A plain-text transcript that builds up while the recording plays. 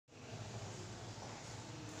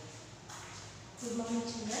Good morning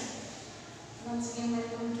children. Once again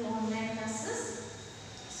welcome to online classes.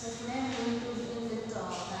 So today I am going to begin with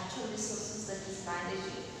natural resources, that is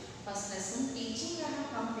biology. First lesson teaching I have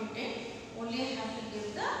completed. Only I have to give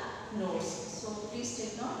the notes. So please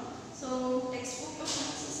take note. So textbook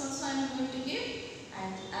questions also I am going to give,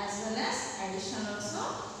 and as well as additional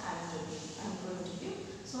also I am going to give.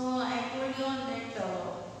 So I told you on that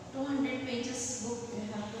 200 pages book you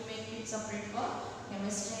have to make it separate for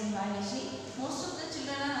chemistry and biology. Most of the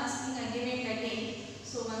children are asking again and again.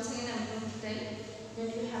 So once again I am going to tell that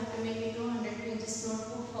you have to make a 200 pages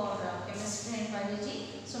notebook for chemistry and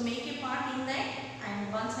biology. So make a part in that,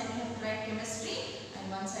 and one side you have to write chemistry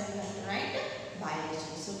and one side you have to write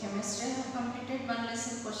biology. So chemistry I have completed one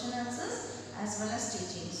lesson question answers as well as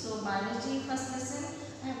teaching. So biology first lesson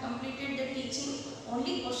I have completed the teaching,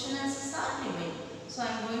 only question answers are remaining. So I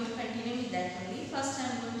am going to continue with that only. First I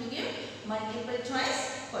am going to give multiple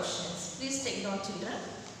choice questions. Please take note children.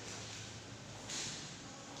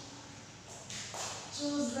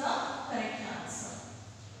 Choose the correct answer.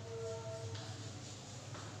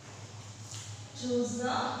 Choose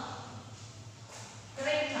the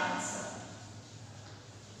correct answer.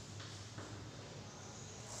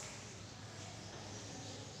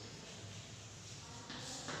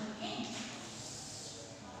 Okay.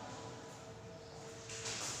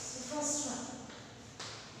 So first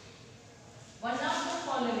one of the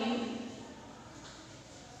following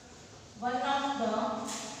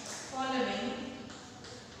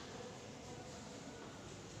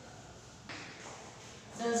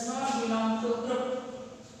does not belong to group.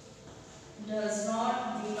 Does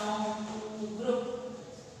not belong to group.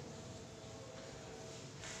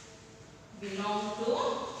 Belong to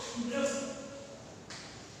group.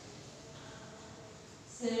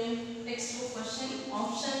 Same textbook question.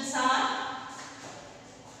 Options are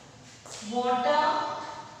water,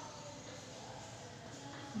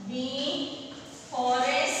 B,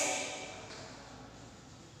 forest,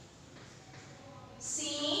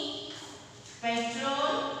 C,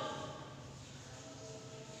 petrol,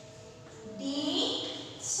 D,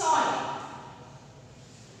 soil.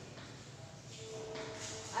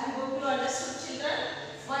 I hope you understood children.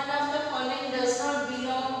 One of the following does not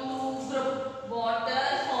belong to group. Water,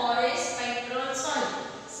 forest, petrol, soil.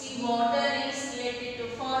 See, water is related to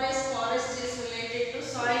forest, forest is related to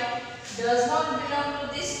soil. Does not belong to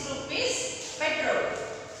this group is petrol.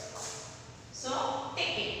 So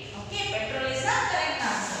take it. Okay, petrol is the correct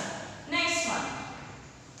answer. Next one.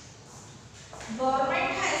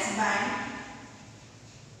 Government has banned.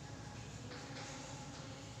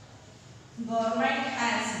 Government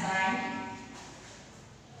has banned.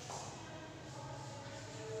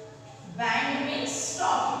 Banned means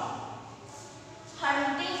stop.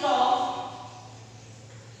 Hunting of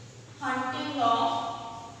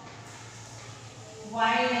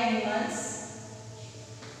wild animals.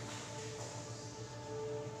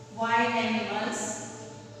 Wild animals.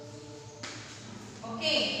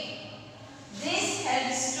 Okay. This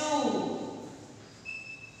helps to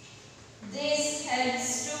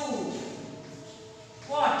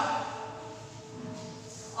what?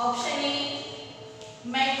 Option A,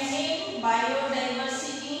 maintain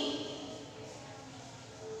biodiversity.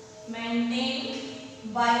 Maintain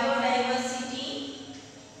biodiversity.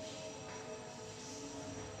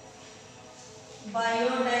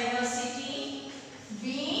 Biodiversity. B,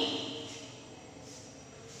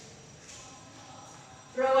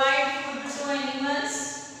 provide food to animals.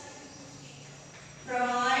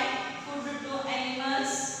 Provide food to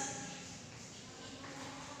animals.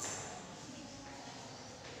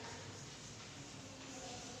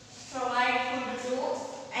 Provide food to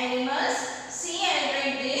animals. C, I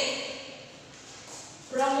read this.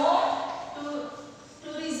 Promote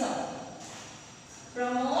tourism.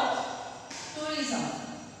 Promote tourism.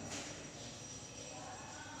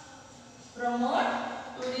 Promote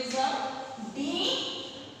tourism. D,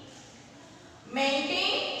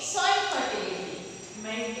 maintain soil fertility.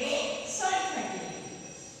 Maintain soil fertility.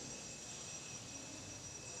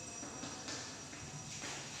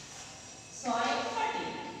 Soil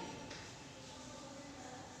fertility.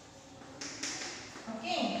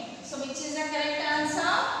 Okay. So which is the correct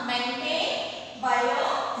answer? Maintain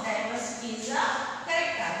biodiversity is the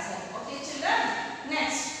correct answer. Okay children.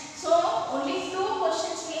 Next. So only two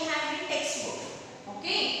questions we have in textbook.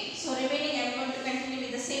 Okay. So remaining I am going to continue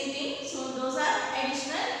with the same thing. So those are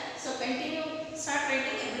additional. So continue, start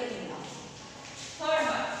writing everything now. Third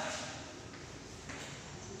one.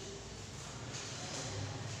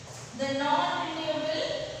 The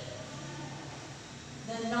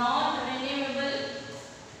non-renewable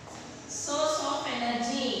source of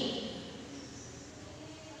energy.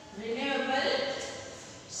 Renewable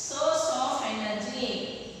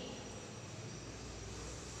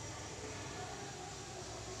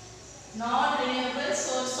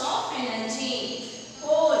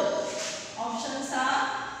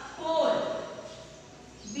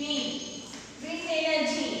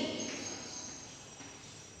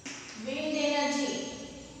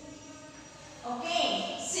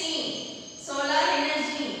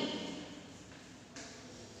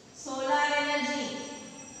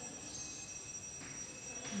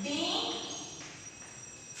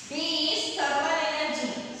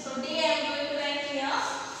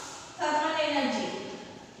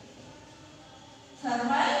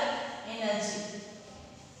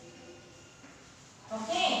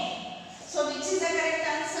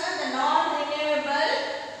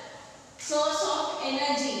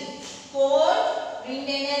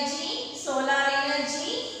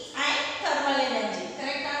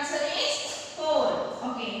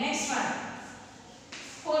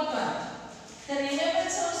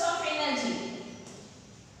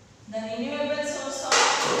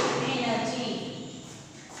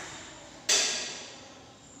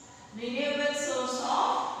renewable source of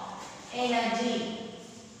energy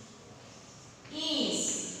is,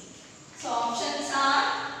 so options are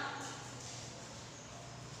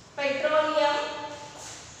petroleum,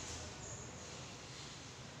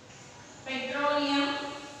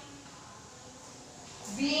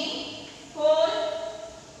 B, coal,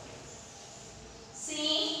 C,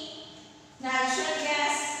 natural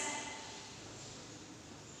gas,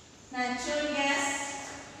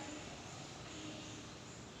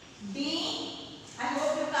 D, I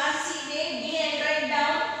hope you can't see there, D and write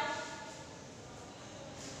down,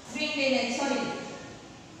 wind energy,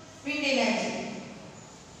 wind energy.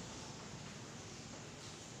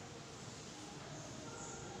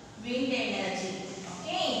 Wind energy.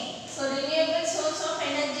 Okay. So renewable source of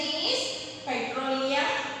energy is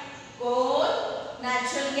petroleum, coal,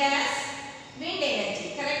 natural gas, wind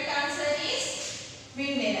energy. Correct answer is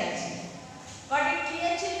wind energy. Got it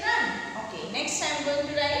clear, children? Okay. Next I am going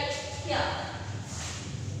to write here.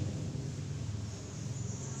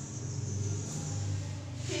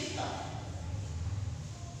 Fifth one.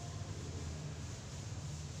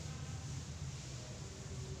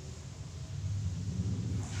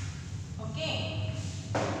 Okay.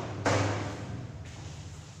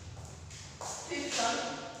 Fifth one.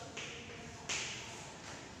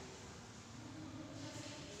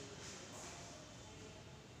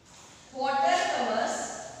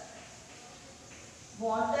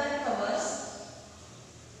 Water covers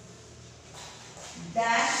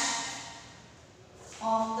dash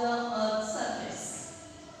of the earth's surface.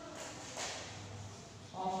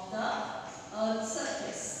 Of the earth's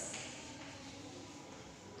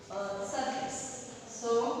surface. So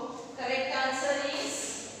correct answer is,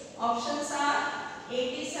 options are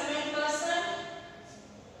 87%,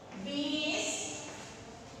 B is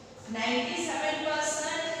 97%,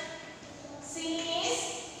 C is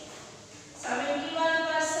 71%,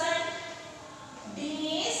 D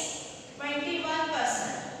is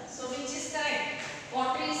 21%. So which is correct?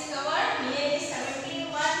 Water is covered nearly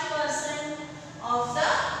 71% of the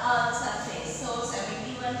earth's surface. So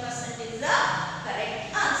 71% is the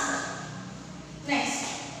correct answer. Next,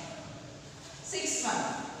 sixth one.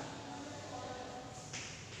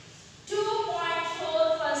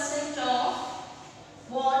 2.4% of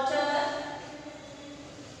water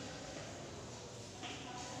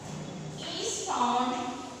is found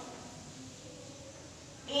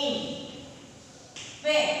in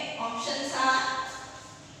where? Options are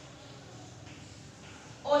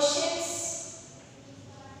oceans,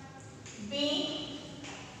 B,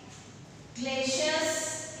 glaciers,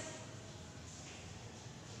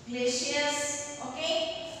 okay,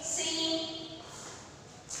 C,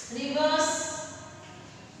 rivers,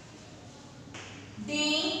 D,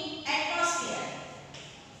 atmosphere.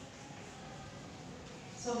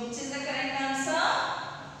 So which is the correct answer?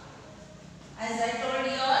 As I told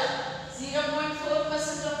you all,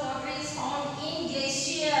 0.4% of water is found in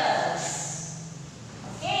glaciers.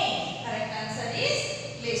 Okay, correct answer is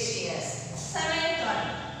glaciers. Seventh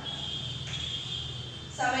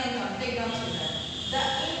one, take down children. The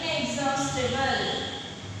inexhaustible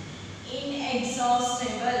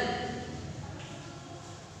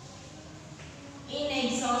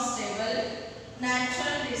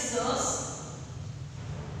natural resource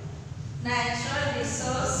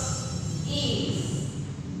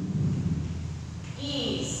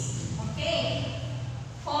is okay,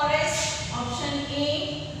 forest, option A,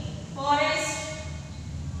 forest,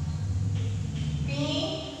 B,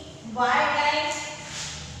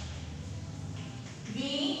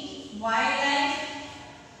 wildlife,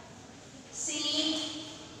 C,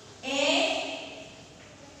 air,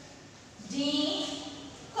 D,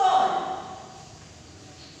 coal.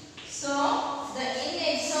 So the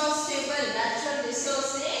inexhaustible natural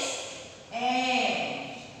resource is air.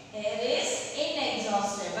 Air is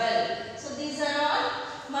inexhaustible. So these are all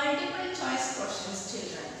multiple choice questions,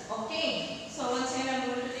 children. Okay. So once again I am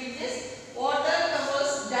going to read this. Water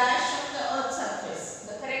covers dash of the earth's surface.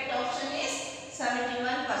 The correct option is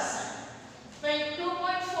 71%. When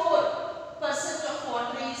 2.4% of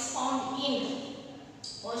water is found in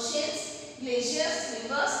oceans, glaciers,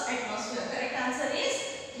 rivers, atmosphere. Correct answer is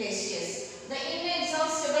glaciers. The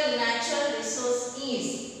inexhaustible natural resource is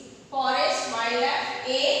forest, wildlife,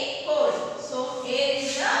 air, coal. So air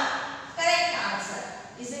is the correct answer.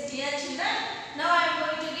 Is it clear, children? Now I am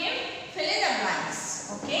going to give fill in the blanks.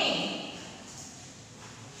 Okay.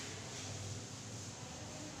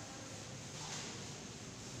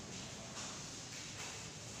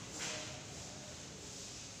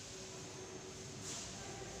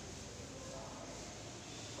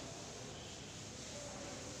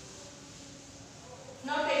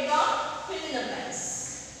 Now take down fill in the blanks.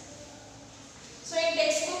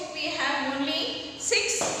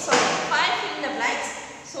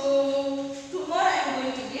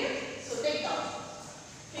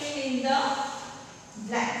 in the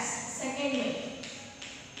blanks. Second way.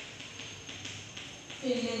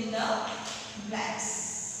 Fill in the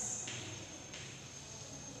blanks.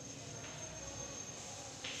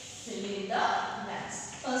 Fill in the blanks.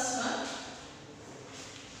 First one.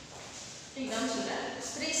 Take down children.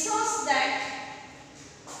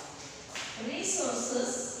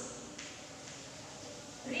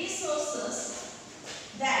 Resources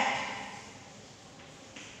that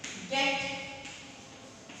get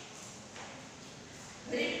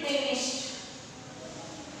replenished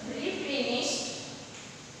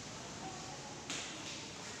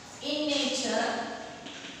in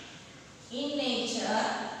nature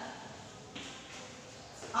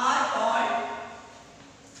are called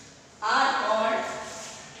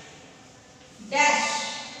dash.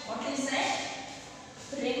 What is that?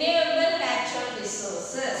 Renewable natural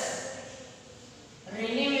resources.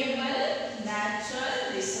 Renewable natural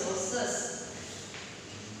resources.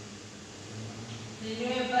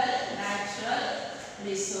 Renewable natural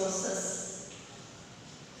resources.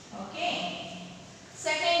 Okay.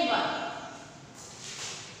 Second one.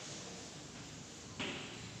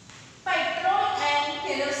 Petrol and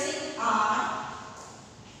kerosene are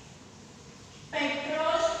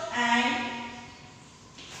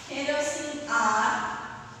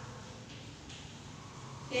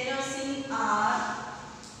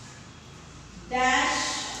dash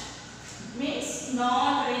means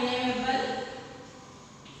non-renewable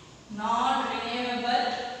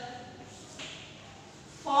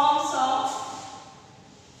forms of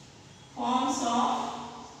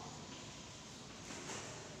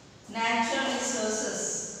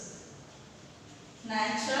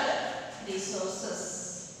natural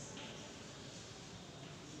resources.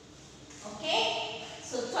 Okay,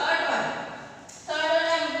 so third one I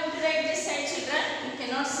am going to write this side, children. You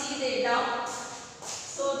cannot see the down.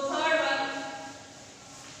 So third one.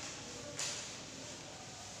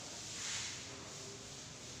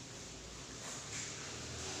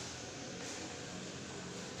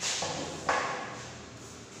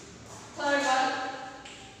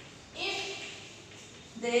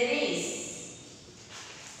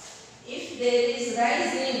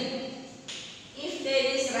 If there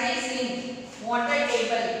is rising water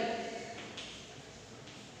table,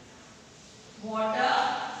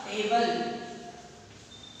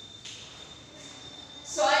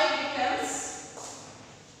 soil becomes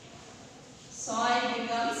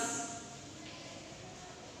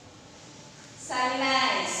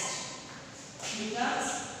salinized.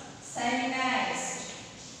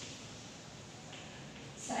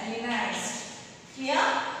 Here.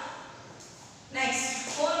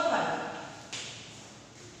 Next, fourth one.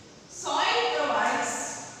 Soil provides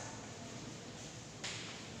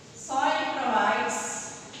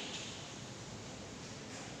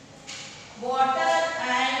water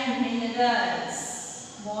and minerals.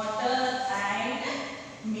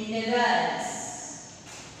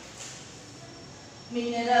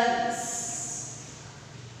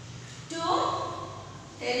 To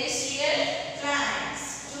terrestrial plants.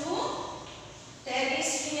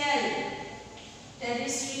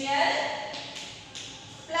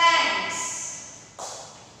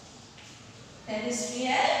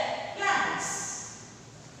 Terrestrial plants.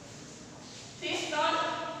 Fifth one.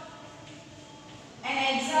 An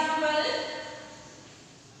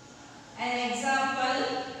example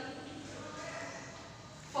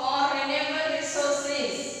for renewable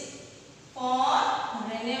resources.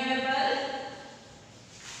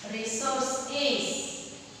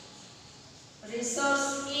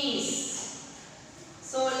 Resource is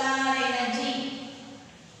solar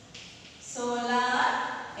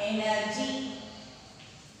energy.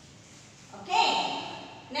 Okay.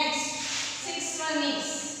 Next, sixth one is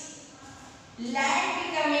land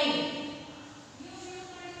becoming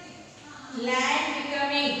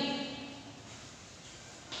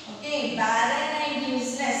okay, barren and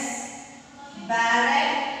useless.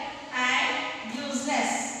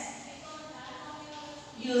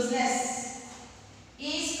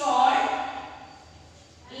 Is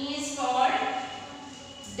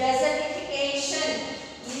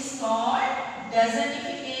called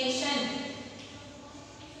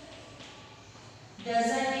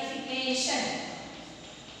desertification.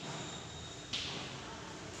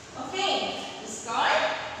 Okay, it's called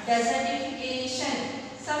desertification.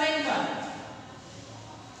 Seventh one.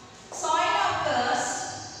 Soil occurs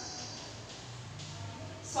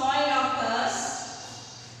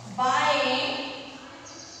by a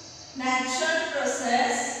natural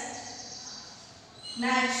process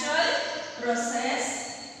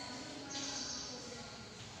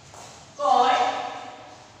called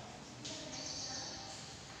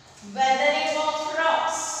weathering of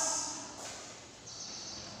rocks.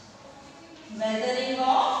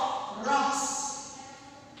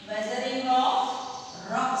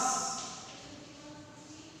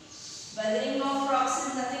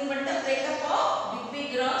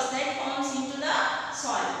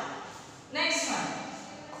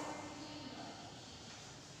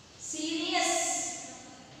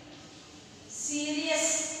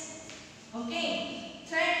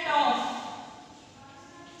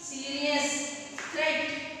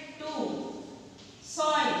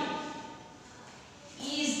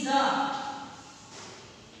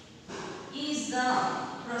 the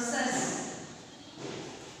process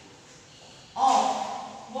of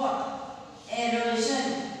what?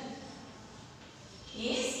 Erosion.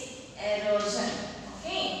 Is erosion.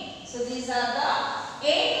 Okay. So these are the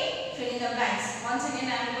 8 fill in the blanks. Once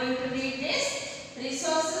again I am going to read this.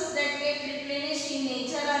 Resources that get replenished in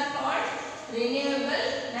nature are called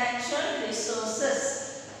renewable natural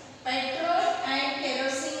resources. Petrol and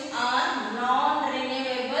kerosene are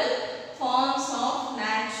non-renewable forms of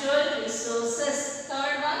natural resources.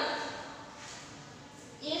 Third one,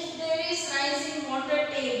 if there is rise in water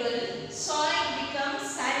table, soil becomes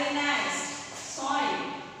salinized.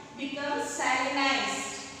 Soil becomes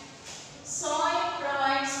salinized. Soil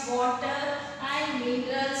provides water and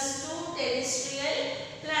minerals to terrestrial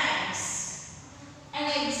plants. An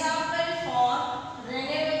example for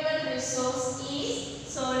renewable resource is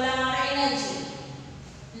solar energy.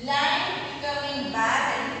 Land becoming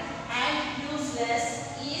barren and useless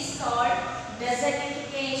is called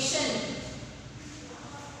desertification.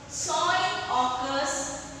 Soil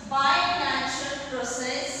occurs by a natural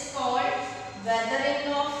process called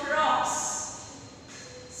weathering of rocks.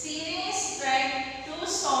 Serious threat to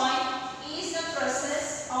soil is the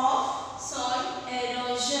process of soil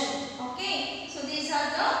erosion. Okay, so these are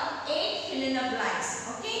the 8 fill in the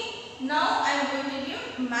blanks. Okay, now I am going to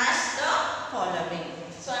give match the following.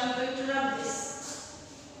 So I am going to rub this.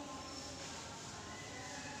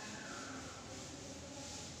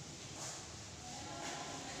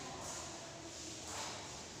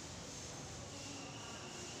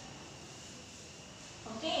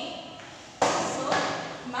 Okay, so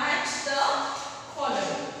match the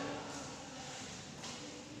following.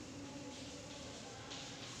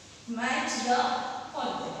 Match the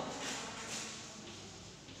following.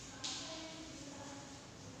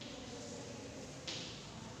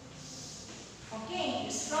 Okay,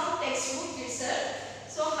 it's from textbook itself.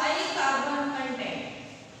 So high carbon content.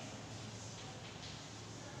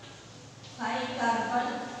 High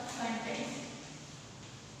carbon content.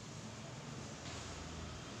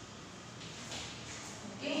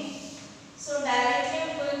 Okay, so directly I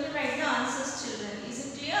am going to write the answers, children. Is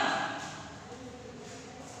it clear?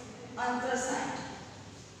 Anthracite.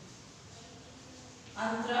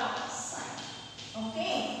 Anthracite.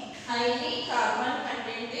 Okay, highly carbon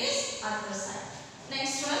content is anthracite.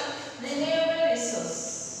 Next one, renewable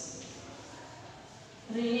resource.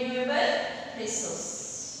 Renewable resource.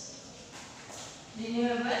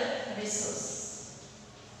 Renewable resource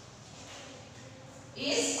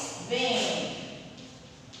is wind.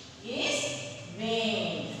 Is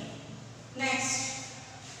wind. Next,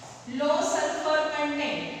 low sulfur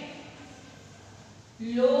content.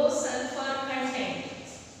 Low sulfur content.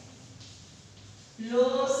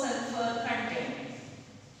 Low sulfur content.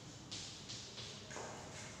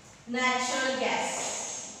 Natural gas.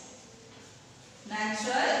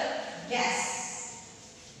 Natural gas.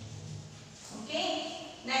 Okay.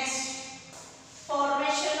 Next,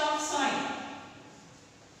 formation of soil.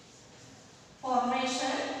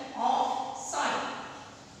 Formation of soil.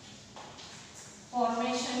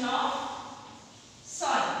 Formation of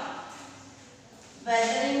soil.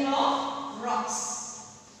 Weathering of rocks.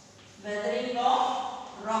 Weathering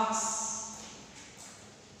of rocks.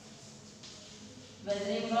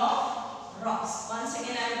 Weathering of rocks. Once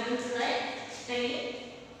again I am going to write.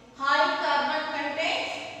 High carbon content,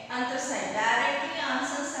 anthracite. Directly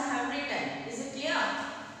answers I have written. Is it clear?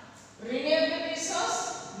 Renewable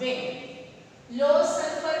resource, wind. Low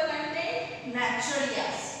sulfur content, natural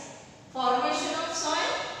gas. Formation of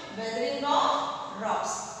soil, weathering of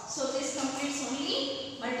rocks. So this completes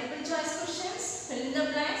only multiple choice questions, fill in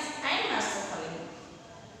the blanks and match the following.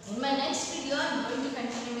 In my next video I am going to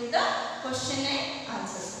continue with the question and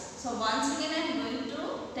answers. So once again I am going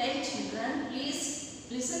to tell children, please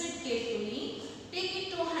listen it carefully. Take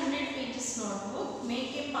it to 100 pages notebook,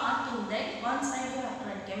 make a part in that. One side you have to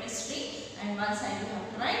write chemistry and one side you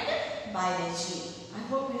have to write biology. I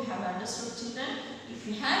hope you have understood, children. If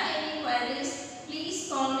you have any queries, please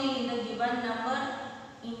call me in the given number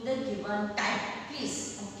in the given time.